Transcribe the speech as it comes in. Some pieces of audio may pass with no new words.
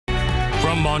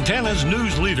From Montana's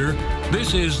news leader,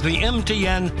 this is the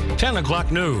MTN 10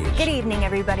 o'clock news. Good evening,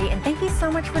 everybody, and thank you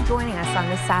so much for joining us on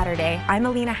this Saturday. I'm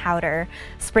Alina Hauter.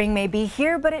 Spring may be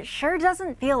here, but it sure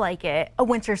doesn't feel like it. A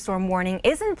winter storm warning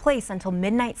is in place until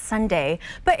midnight Sunday,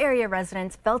 but area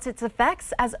residents felt its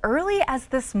effects as early as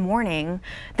this morning.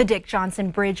 The Dick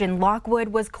Johnson Bridge in Lockwood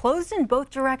was closed in both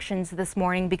directions this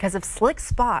morning because of slick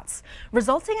spots,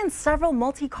 resulting in several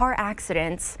multi-car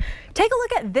accidents. Take a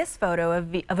look at this photo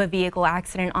of a vehicle accident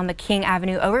on the King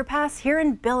Avenue overpass here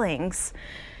in Billings.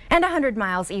 And 100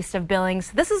 miles east of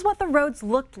Billings, this is what the roads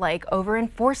looked like over in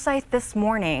Forsyth this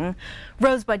morning.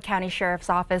 Rosebud County Sheriff's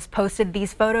Office posted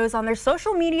these photos on their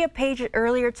social media page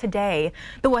earlier today.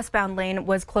 The westbound lane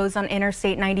was closed on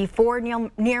Interstate 94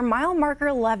 near mile marker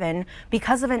 11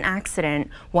 because of an accident,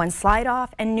 one slide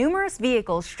off, and numerous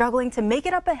vehicles struggling to make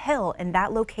it up a hill in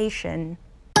that location.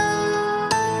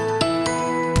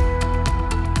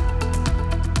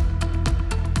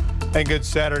 And good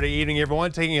Saturday evening,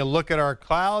 everyone. Taking a look at our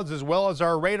clouds as well as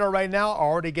our radar right now,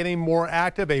 already getting more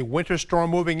active. A winter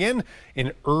storm moving in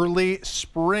early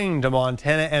spring to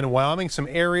Montana and Wyoming. Some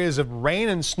areas of rain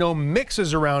and snow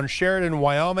mixes around Sheridan,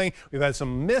 Wyoming. We've had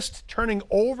some mist turning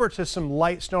over to some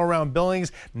light snow around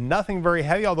Billings. Nothing very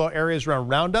heavy, although areas around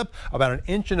Roundup, about 1.5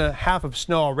 inches of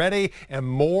snow already, and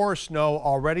more snow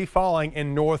already falling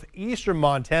in northeastern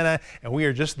Montana. And we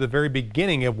are just at the very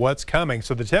beginning of what's coming.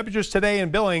 So the temperatures today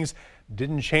in Billings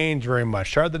didn't change very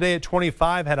much. Started the day at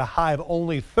 25, had a high of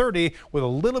only 30 with a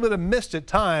little bit of mist at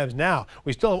times. Now,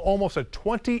 we still have almost a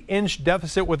 20-inch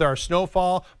deficit with our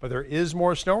snowfall, but there is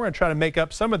more snow. We're going to try to make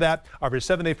up some of that of your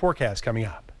 7-day forecast coming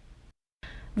up.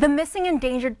 The Missing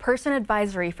Endangered Person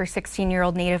Advisory for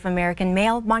 16-year-old Native American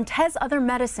male Montez Other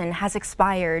Medicine has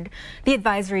expired. The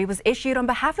advisory was issued on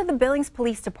behalf of the Billings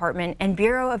Police Department and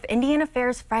Bureau of Indian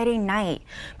Affairs Friday night,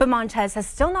 but Montez has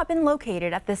still not been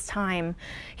located at this time.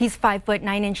 He's 5 foot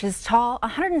 9 inches tall,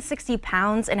 160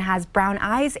 pounds, and has brown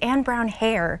eyes and brown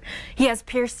hair. He has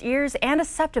pierced ears and a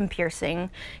septum piercing.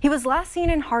 He was last seen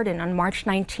in Hardin on March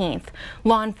 19th.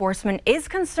 Law enforcement is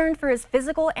concerned for his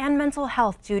physical and mental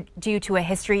health due to a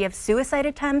history of suicide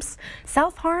attempts,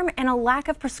 self-harm, and a lack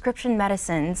of prescription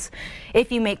medicines.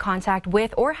 If you make contact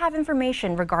with or have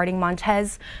information regarding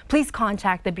Montez, please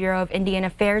contact the Bureau of Indian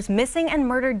Affairs Missing and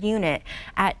Murdered Unit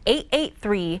at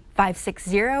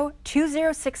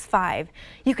 883-560-2065.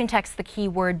 You can text the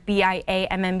keyword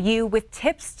BIAMMU with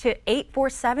tips to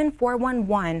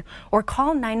 847-411 or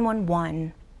call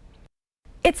 911.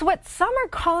 It's what some are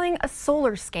calling a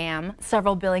solar scam.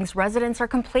 Several Billings residents are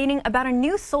complaining about a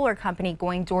new solar company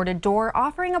going door to door,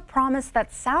 offering a promise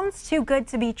that sounds too good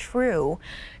to be true.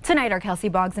 Tonight, our Kelsey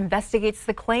Boggs investigates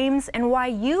the claims and why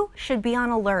you should be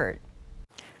on alert.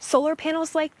 Solar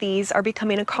panels like these are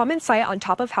becoming a common sight on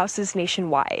top of houses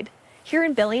nationwide. Here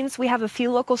in Billings, we have a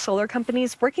few local solar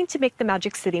companies working to make the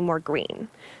Magic City more green.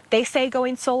 They say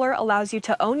going solar allows you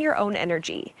to own your own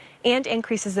energy and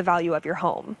increases the value of your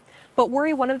home. But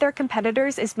worry one of their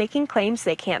competitors is making claims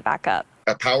they can't back up.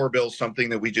 A power bill is something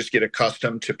that we just get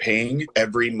accustomed to paying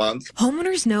every month.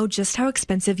 Homeowners know just how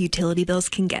expensive utility bills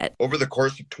can get. Over the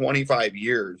course of 25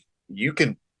 years, you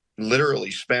can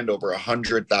literally spend over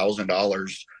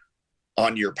 $100,000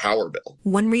 on your power bill.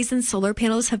 One reason solar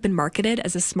panels have been marketed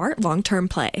as a smart long-term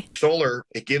play. Solar,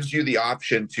 it gives you the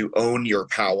option to own your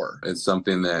power. It's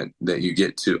something that you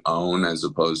get to own as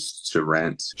opposed to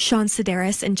rent. Sean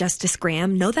Sedaris and Justice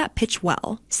Graham know that pitch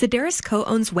well. Sedaris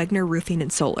co-owns Wegner Roofing and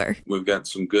Solar. We've got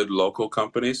some good local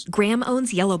companies. Graham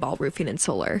owns Yellow Ball Roofing and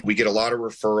Solar. We get a lot of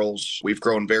referrals. We've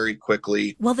grown very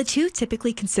quickly. While the two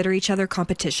typically consider each other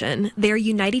competition, they are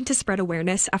uniting to spread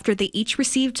awareness after they each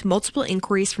received multiple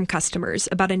inquiries from customers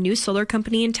about a new solar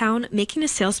company in town making a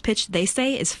sales pitch they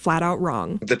say is flat out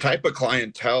wrong. The type of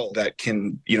clientele that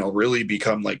can, really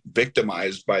become like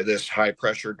victimized by this high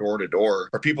pressure door to door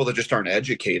are people that just aren't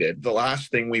educated. The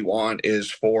last thing we want is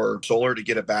for solar to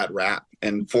get a bad rap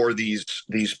and for these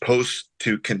posts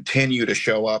to continue to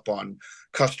show up on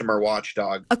Customer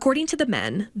Watchdog. According to the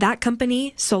men, that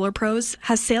company, Solar Pros,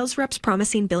 has sales reps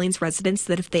promising Billings residents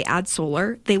that if they add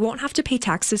solar, they won't have to pay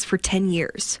taxes for 10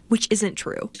 years, which isn't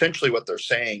true. Essentially what they're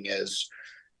saying is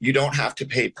you don't have to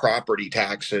pay property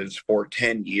taxes for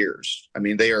 10 years. I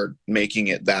mean, they are making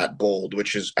it that bold,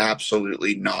 which is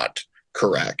absolutely not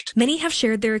correct. Many have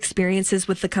shared their experiences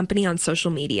with the company on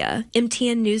social media.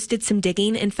 MTN News did some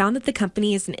digging and found that the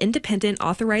company is an independent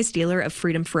authorized dealer of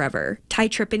Freedom Forever. Ty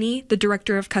Tripany, the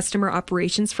director of customer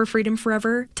operations for Freedom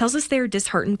Forever, tells us they are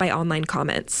disheartened by online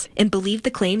comments and believe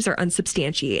the claims are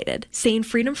unsubstantiated, saying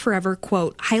Freedom Forever,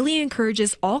 quote, highly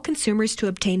encourages all consumers to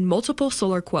obtain multiple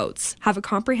solar quotes, have a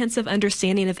comprehensive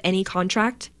understanding of any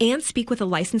contract, and speak with a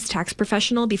licensed tax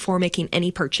professional before making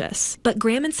any purchase. But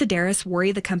Graham and Sedaris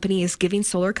worry the company is giving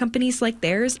solar companies like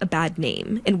theirs a bad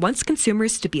name and wants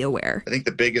consumers to be aware. I think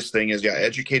the biggest thing is,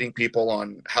 educating people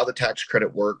on how the tax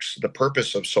credit works, the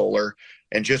purpose of solar,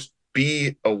 and just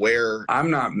be aware. I'm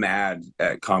not mad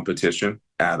at competition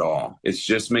at all. It's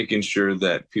just making sure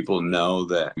that people know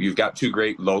that you've got two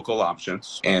great local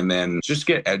options, and then just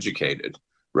get educated,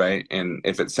 right? And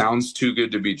if it sounds too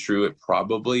good to be true, it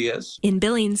probably is. In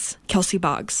Billings, Kelsey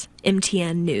Boggs,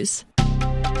 MTN News.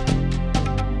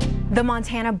 The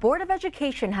Montana Board of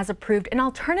Education has approved an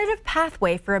alternative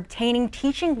pathway for obtaining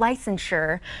teaching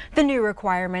licensure. The new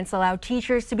requirements allow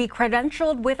teachers to be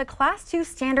credentialed with a Class II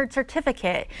standard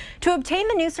certificate. To obtain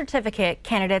the new certificate,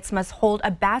 candidates must hold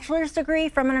a bachelor's degree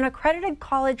from an accredited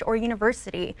college or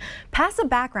university, pass a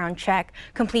background check,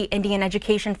 complete Indian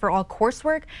Education for All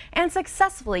coursework, and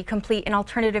successfully complete an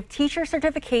alternative teacher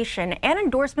certification and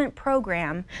endorsement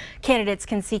program. Candidates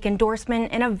can seek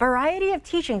endorsement in a variety of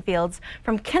teaching fields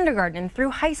from kindergarten through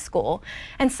high school,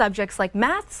 and subjects like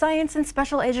math, science, and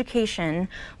special education.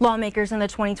 Lawmakers in the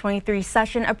 2023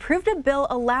 session approved a bill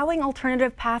allowing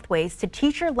alternative pathways to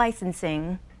teacher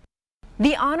licensing.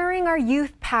 The Honoring Our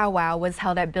Youth Powwow was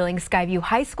held at Billings Skyview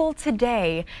High School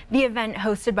today. The event,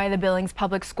 hosted by the Billings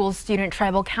Public Schools Student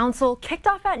Tribal Council, kicked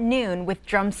off at noon with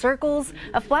drum circles,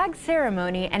 a flag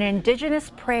ceremony, and an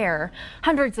indigenous prayer.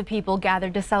 Hundreds of people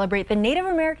gathered to celebrate the Native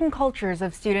American cultures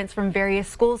of students from various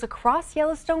schools across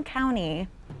Yellowstone County.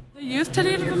 The youth to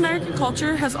Native American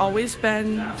culture has always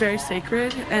been very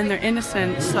sacred, and they're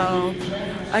innocent, so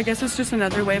I guess it's just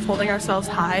another way of holding ourselves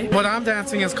high. What I'm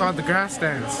dancing is called the grass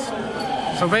dance.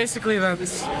 So basically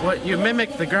that's what you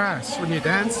mimic the grass when you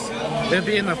dance. They'd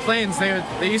be in the plains. They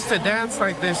used to dance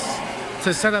like this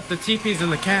to set up the teepees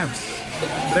in the camps.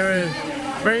 There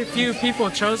were very few people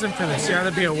chosen for this. You had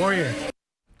to be a warrior.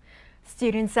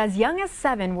 Students as young as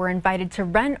 7 were invited to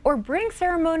rent or bring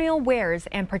ceremonial wares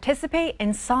and participate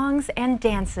in songs and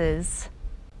dances.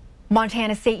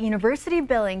 Montana State University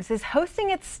Billings is hosting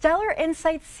its Stellar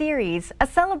Insights series, a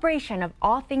celebration of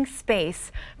all things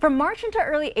space. From March into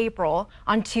early April,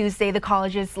 on Tuesday, the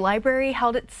college's library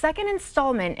held its second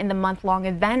installment in the month-long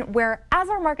event where, as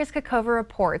our Marcus Kakova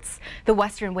reports, the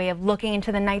Western way of looking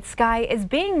into the night sky is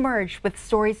being merged with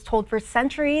stories told for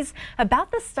centuries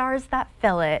about the stars that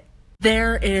fill it.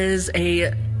 There is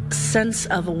a sense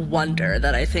of wonder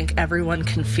that I think everyone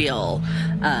can feel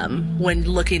when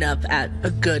looking up at a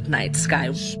good night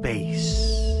sky. Space.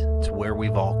 It's where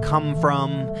we've all come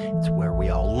from. It's where we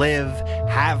all live,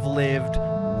 have lived,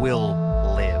 will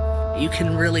live. You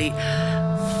can really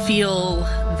feel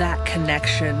that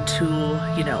connection to,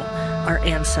 our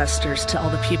ancestors, to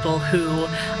all the people who,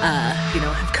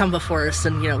 have come before us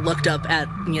and, looked up at,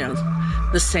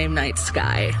 the same night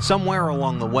sky. Somewhere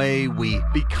along the way, we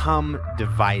become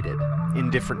divided in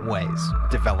different ways,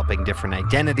 developing different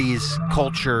identities,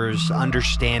 cultures,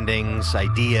 understandings,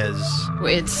 ideas.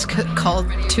 It's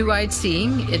called two-eyed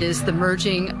seeing. It is the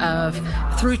merging of,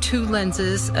 through two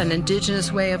lenses, an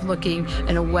indigenous way of looking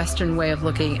and a Western way of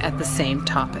looking at the same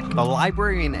topic. The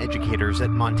library and educators at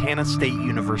Montana State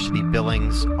University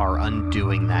Billings are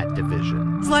undoing that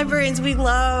division. As librarians, we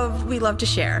love to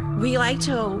share. We like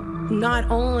to not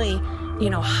only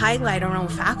highlight our own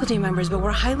faculty members, but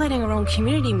we're highlighting our own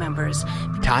community members.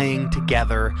 Tying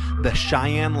together the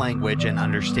Cheyenne language and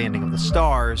understanding of the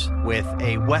stars with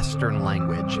a Western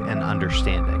language and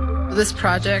understanding. This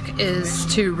project is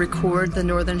to record the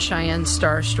Northern Cheyenne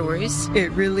star stories.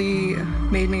 It really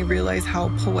made me realize how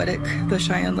poetic the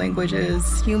Cheyenne language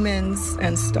is. Humans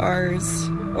and stars,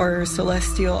 or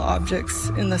celestial objects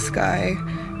in the sky,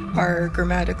 are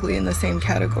grammatically in the same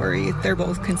category. They're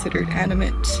both considered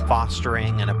animate.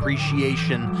 Fostering an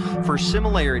appreciation for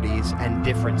similarities and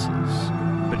differences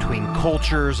between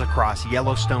cultures across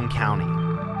Yellowstone County,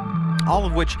 all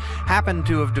of which happen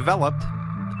to have developed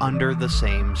under the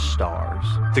same stars.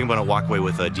 I think I'm going to walk away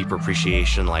with a deeper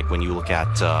appreciation, like when you look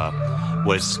at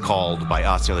what is called by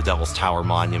us, the Devil's Tower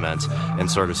Monument,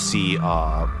 and sort of see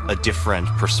a different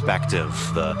perspective.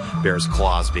 The bear's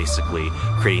claws basically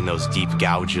creating those deep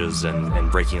gouges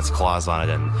and breaking its claws on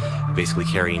it and basically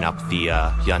carrying up the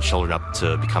young children up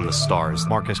to become the stars.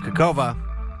 Marcus Kakova,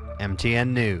 MTN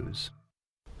News.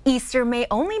 Easter may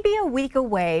only be a week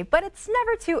away, but it's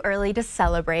never too early to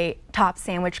celebrate. Top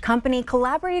Sandwich Company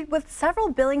collaborated with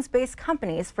several Billings-based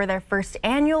companies for their first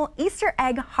annual Easter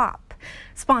Egg Hop.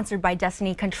 Sponsored by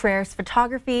Destiny Contreras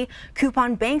Photography,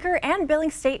 Coupon Banker, and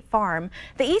Billings State Farm,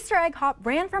 the Easter Egg Hop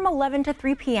ran from 11 to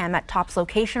 3 p.m. at Top's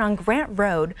location on Grant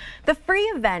Road. The free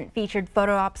event featured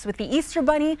photo ops with the Easter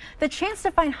Bunny, the chance to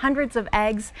find hundreds of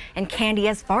eggs, and candy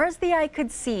as far as the eye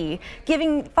could see,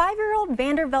 giving 5-year-old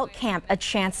Vanderbilt Camp a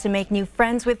chance to make new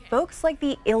friends with folks like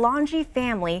the Ilangi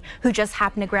family who just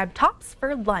happened to grab Tops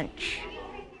for lunch.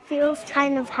 Feels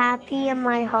kind of happy in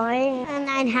my heart, and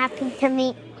I'm happy to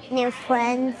meet new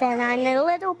friends, and I'm a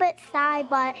little bit shy,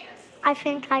 but I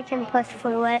think I can push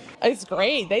through it. It's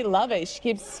great. They love it. She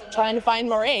keeps trying to find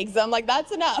more eggs. I'm like,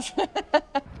 that's enough.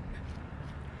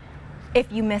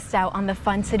 If you missed out on the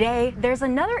fun today, there's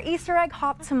another Easter Egg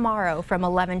Hop tomorrow from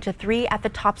 11 to 3 at the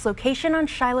Tops location on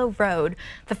Shiloh Road,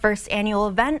 the first annual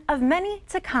event of many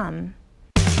to come.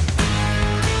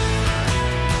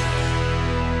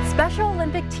 Special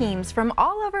Olympic teams from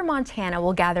all over Montana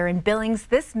will gather in Billings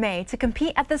this May to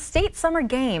compete at the State Summer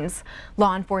Games.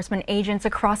 Law enforcement agents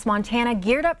across Montana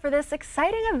geared up for this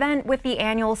exciting event with the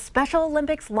annual Special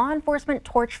Olympics Law Enforcement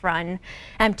Torch Run.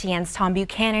 MTN's Tom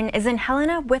Buchanan is in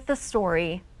Helena with the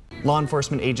story. Law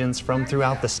enforcement agents from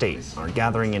throughout the state are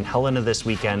gathering in Helena this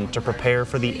weekend to prepare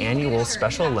for the annual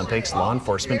Special Olympics Law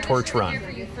Enforcement Torch Run.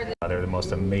 They're the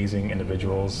most amazing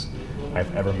individuals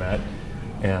I've ever met.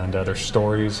 And their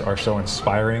stories are so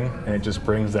inspiring, and it just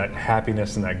brings that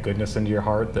happiness and that goodness into your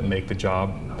heart that make the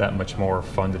job that much more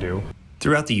fun to do.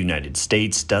 Throughout the United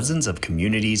States, dozens of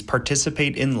communities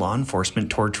participate in law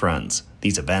enforcement torch runs.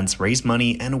 These events raise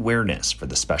money and awareness for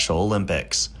the Special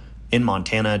Olympics. In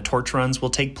Montana, torch runs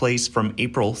will take place from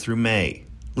April through May,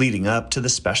 leading up to the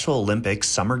Special Olympics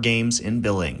Summer Games in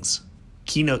Billings.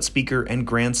 Keynote speaker and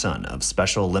grandson of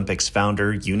Special Olympics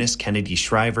founder Eunice Kennedy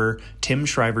Shriver, Tim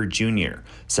Shriver Jr.,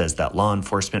 says that law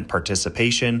enforcement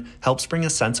participation helps bring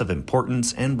a sense of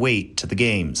importance and weight to the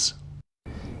Games.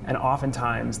 And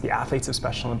oftentimes, the athletes of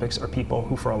Special Olympics are people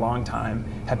who for a long time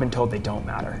have been told they don't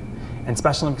matter. And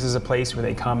Special Olympics is a place where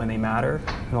they come and they matter,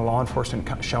 and the law enforcement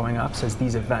showing up says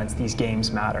these events, these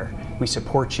games matter. We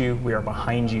support you, we are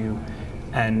behind you.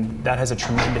 And that has a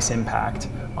tremendous impact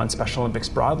on Special Olympics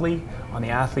broadly, on the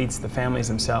athletes, the families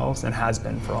themselves, and has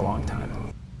been for a long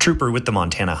time. Trooper with the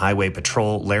Montana Highway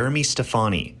Patrol, Laramie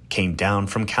Stefani, came down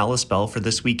from Kalispell for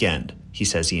this weekend. He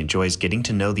says he enjoys getting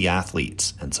to know the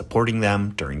athletes and supporting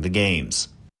them during the games.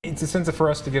 It's a sense for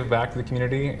us to give back to the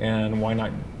community, and why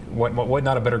not? What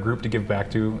not a better group to give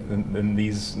back to than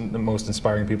these, the most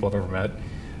inspiring people I've ever met.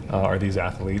 Are these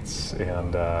athletes,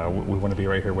 and we want to be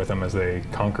right here with them as they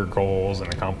conquer goals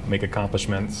and make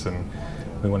accomplishments, and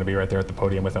we want to be right there at the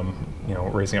podium with them, you know,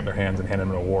 raising up their hands and handing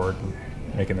them an award,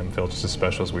 making them feel just as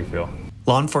special as we feel.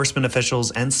 Law enforcement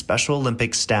officials and Special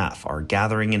Olympics staff are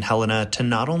gathering in Helena to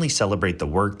not only celebrate the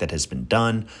work that has been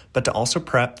done, but to also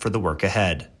prep for the work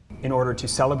ahead. In order to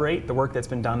celebrate the work that's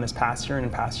been done this past year and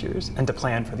in past years, and to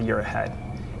plan for the year ahead.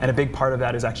 And a big part of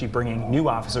that is actually bringing new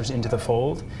officers into the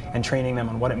fold and training them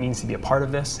on what it means to be a part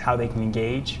of this, how they can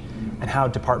engage, and how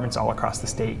departments all across the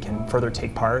state can further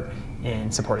take part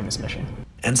in supporting this mission.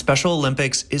 And Special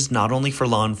Olympics is not only for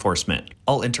law enforcement.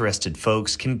 All interested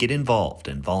folks can get involved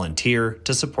and volunteer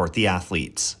to support the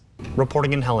athletes.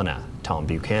 Reporting in Helena, Tom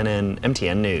Buchanan,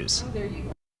 MTN News.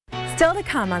 Still to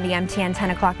come on the MTN 10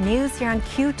 o'clock news here on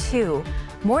Q2.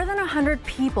 More than 100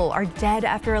 people are dead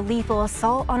after a lethal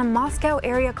assault on a Moscow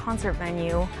area concert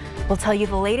venue. We'll tell you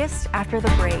the latest after the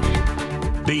break.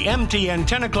 The MTN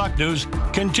 10 o'clock news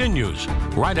continues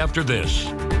right after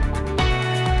this.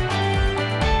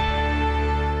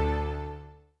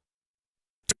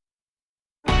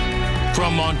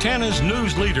 From Montana's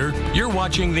news leader, you're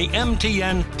watching the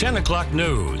MTN 10 o'clock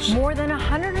news. More than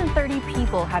 130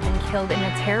 people have been killed in a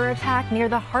terror attack near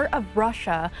the heart of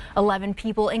Russia. 11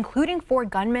 people, including 4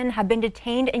 gunmen, have been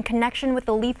detained in connection with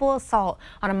the lethal assault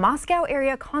on a Moscow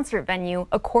area concert venue,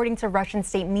 according to Russian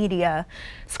state media.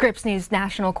 Scripps News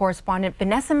national correspondent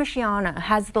Vanessa Michiana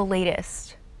has the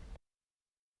latest.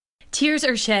 Tears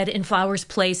are shed in Flowers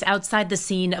Place outside the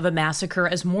scene of a massacre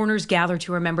as mourners gather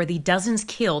to remember the dozens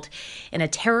killed in a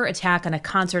terror attack on a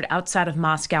concert outside of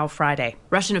Moscow Friday.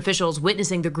 Russian officials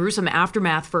witnessing the gruesome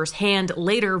aftermath firsthand,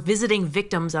 later visiting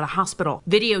victims at a hospital.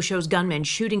 Video shows gunmen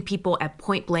shooting people at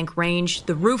point-blank range,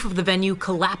 the roof of the venue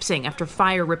collapsing after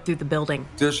fire ripped through the building.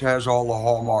 This has all the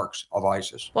hallmarks of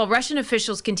ISIS. While Russian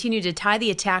officials continue to tie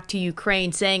the attack to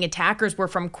Ukraine, saying attackers were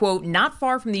from, quote, not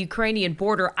far from the Ukrainian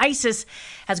border, ISIS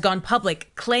has gone gone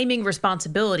public, claiming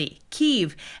responsibility.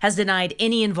 Kyiv has denied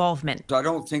any involvement. I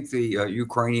don't think the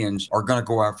Ukrainians are going to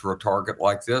go after a target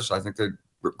like this. I think they'd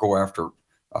go after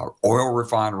oil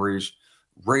refineries,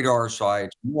 radar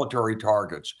sites, military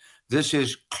targets. This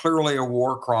is clearly a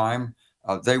war crime.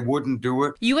 They wouldn't do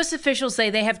it. U.S. officials say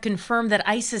they have confirmed that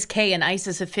ISIS-K, an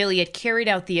ISIS affiliate, carried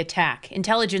out the attack.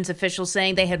 Intelligence officials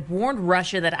saying they had warned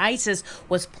Russia that ISIS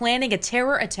was planning a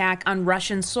terror attack on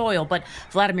Russian soil. But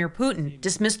Vladimir Putin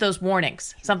dismissed those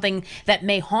warnings, something that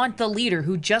may haunt the leader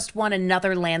who just won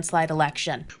another landslide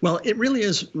election. Well, it really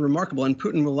is remarkable, and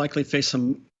Putin will likely face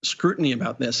some scrutiny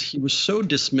about this. He was so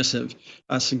dismissive,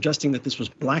 suggesting that this was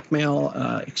blackmail,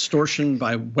 extortion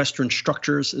by Western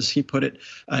structures, as he put it,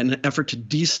 in an effort to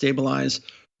destabilize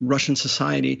Russian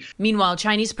society. Meanwhile,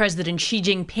 Chinese President Xi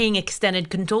Jinping extended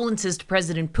condolences to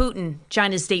President Putin.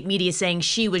 China's state media saying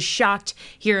Xi was shocked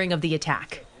hearing of the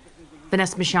attack.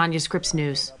 Vanessa Mashanya, Scripps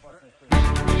News.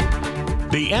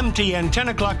 The MTN 10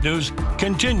 o'clock news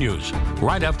continues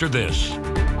right after this.